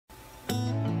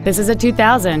This is a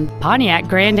 2000 Pontiac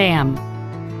Grand Am.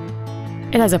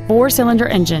 It has a 4-cylinder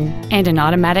engine and an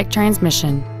automatic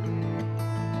transmission.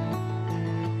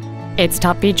 Its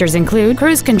top features include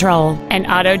cruise control, an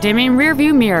auto-dimming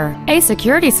rearview mirror, a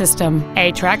security system,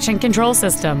 a traction control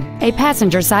system, a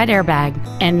passenger side airbag,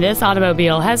 and this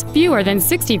automobile has fewer than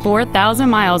 64,000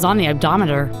 miles on the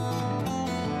odometer.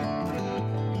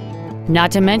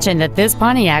 Not to mention that this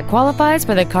Pontiac qualifies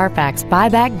for the Carfax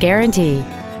buyback guarantee.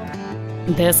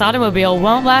 This automobile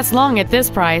won't last long at this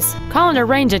price. Call and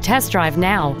arrange a test drive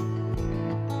now.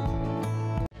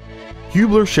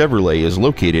 Hubler Chevrolet is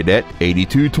located at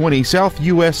 8220 South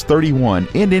U.S. 31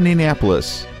 in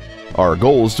Indianapolis. Our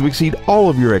goal is to exceed all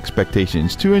of your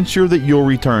expectations to ensure that you'll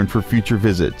return for future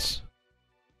visits.